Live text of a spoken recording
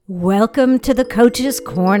Welcome to the Coach's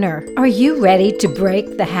Corner. Are you ready to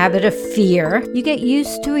break the habit of fear? You get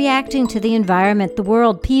used to reacting to the environment, the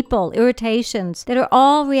world, people, irritations that are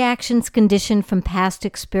all reactions conditioned from past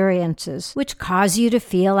experiences, which cause you to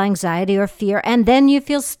feel anxiety or fear, and then you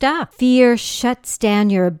feel stuck. Fear shuts down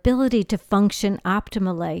your ability to function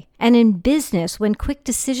optimally. And in business, when quick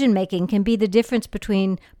decision-making can be the difference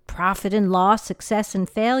between profit and loss, success and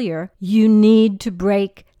failure, you need to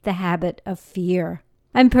break the habit of fear.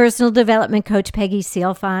 I'm personal development coach Peggy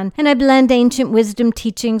Sealfon, and I blend ancient wisdom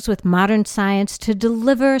teachings with modern science to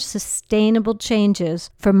deliver sustainable changes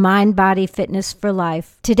for mind-body fitness for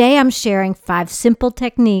life. Today I'm sharing 5 simple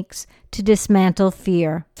techniques to dismantle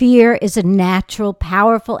fear. Fear is a natural,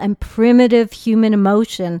 powerful, and primitive human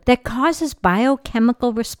emotion that causes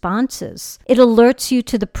biochemical responses. It alerts you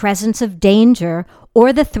to the presence of danger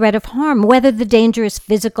or the threat of harm, whether the danger is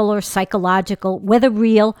physical or psychological, whether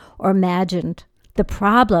real or imagined. The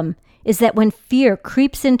problem is that when fear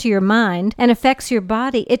creeps into your mind and affects your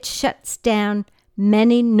body, it shuts down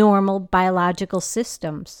many normal biological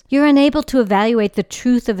systems. You're unable to evaluate the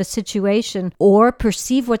truth of a situation or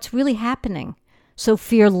perceive what's really happening. So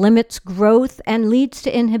fear limits growth and leads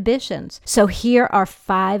to inhibitions. So here are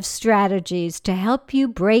 5 strategies to help you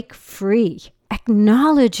break free.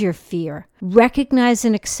 Acknowledge your fear. Recognize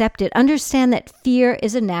and accept it. Understand that fear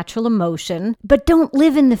is a natural emotion, but don't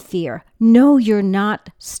live in the fear. Know you're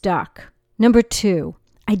not stuck. Number 2,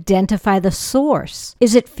 identify the source.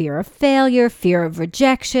 Is it fear of failure, fear of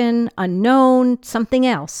rejection, unknown, something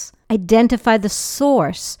else? Identify the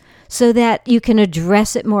source so that you can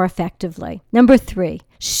address it more effectively. Number 3,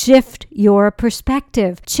 shift your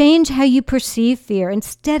perspective. Change how you perceive fear.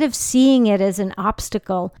 Instead of seeing it as an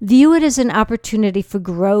obstacle, view it as an opportunity for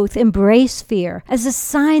growth. Embrace fear as a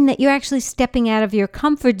sign that you're actually stepping out of your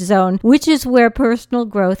comfort zone, which is where personal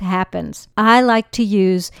growth happens. I like to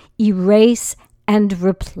use erase and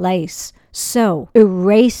replace. So,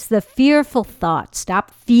 erase the fearful thoughts.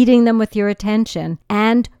 Stop feeding them with your attention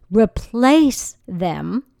and replace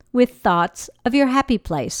them with thoughts of your happy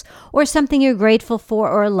place or something you're grateful for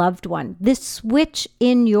or a loved one. This switch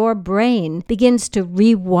in your brain begins to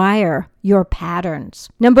rewire your patterns.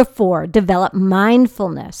 Number 4, develop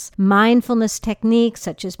mindfulness. Mindfulness techniques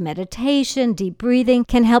such as meditation, deep breathing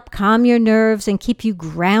can help calm your nerves and keep you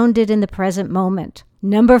grounded in the present moment.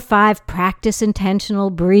 Number 5, practice intentional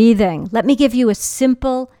breathing. Let me give you a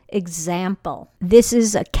simple example. This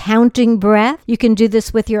is a counting breath. You can do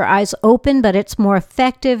this with your eyes open, but it's more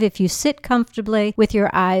effective if you sit comfortably with your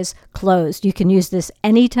eyes closed. You can use this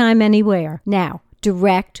anytime, anywhere. Now,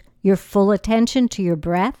 direct your full attention to your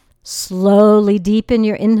breath. Slowly deepen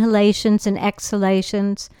your inhalations and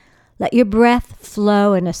exhalations. Let your breath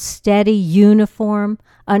flow in a steady, uniform,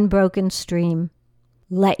 unbroken stream.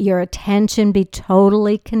 Let your attention be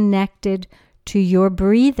totally connected to your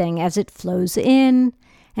breathing as it flows in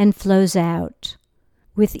and flows out.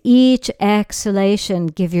 With each exhalation,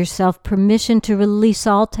 give yourself permission to release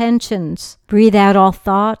all tensions. Breathe out all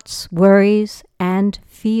thoughts, worries, and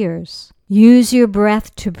fears. Use your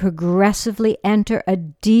breath to progressively enter a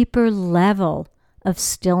deeper level of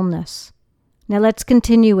stillness. Now let's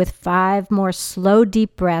continue with 5 more slow,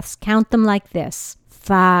 deep breaths. Count them like this.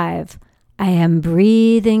 5. I am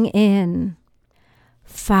breathing in.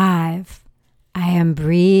 5. I am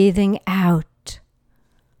breathing out.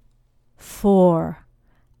 4.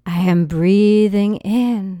 I am breathing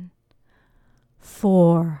in.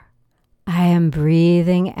 4. I am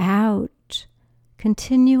breathing out.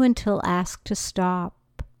 Continue until asked to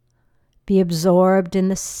stop. Be absorbed in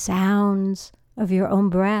the sounds of your own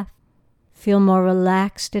breath. Feel more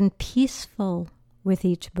relaxed and peaceful with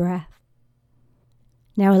each breath.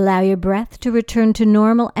 Now allow your breath to return to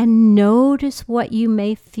normal and notice what you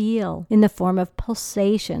may feel in the form of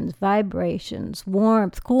pulsations, vibrations,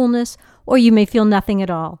 warmth, coolness, or you may feel nothing at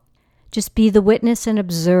all. Just be the witness and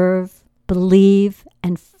observe, believe,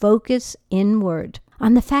 and focus inward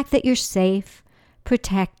on the fact that you're safe,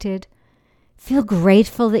 protected. Feel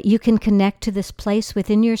grateful that you can connect to this place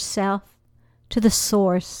within yourself, to the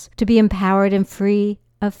source, to be empowered and free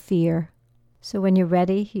of fear. So when you're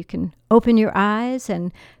ready, you can open your eyes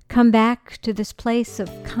and come back to this place of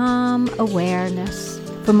calm awareness.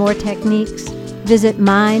 For more techniques, visit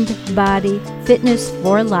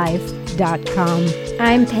mindbodyfitnessforlife.com.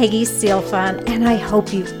 I'm Peggy Sealfon, and I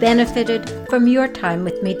hope you've benefited from your time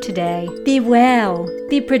with me today. Be well,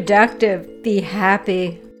 be productive, be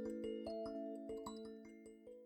happy.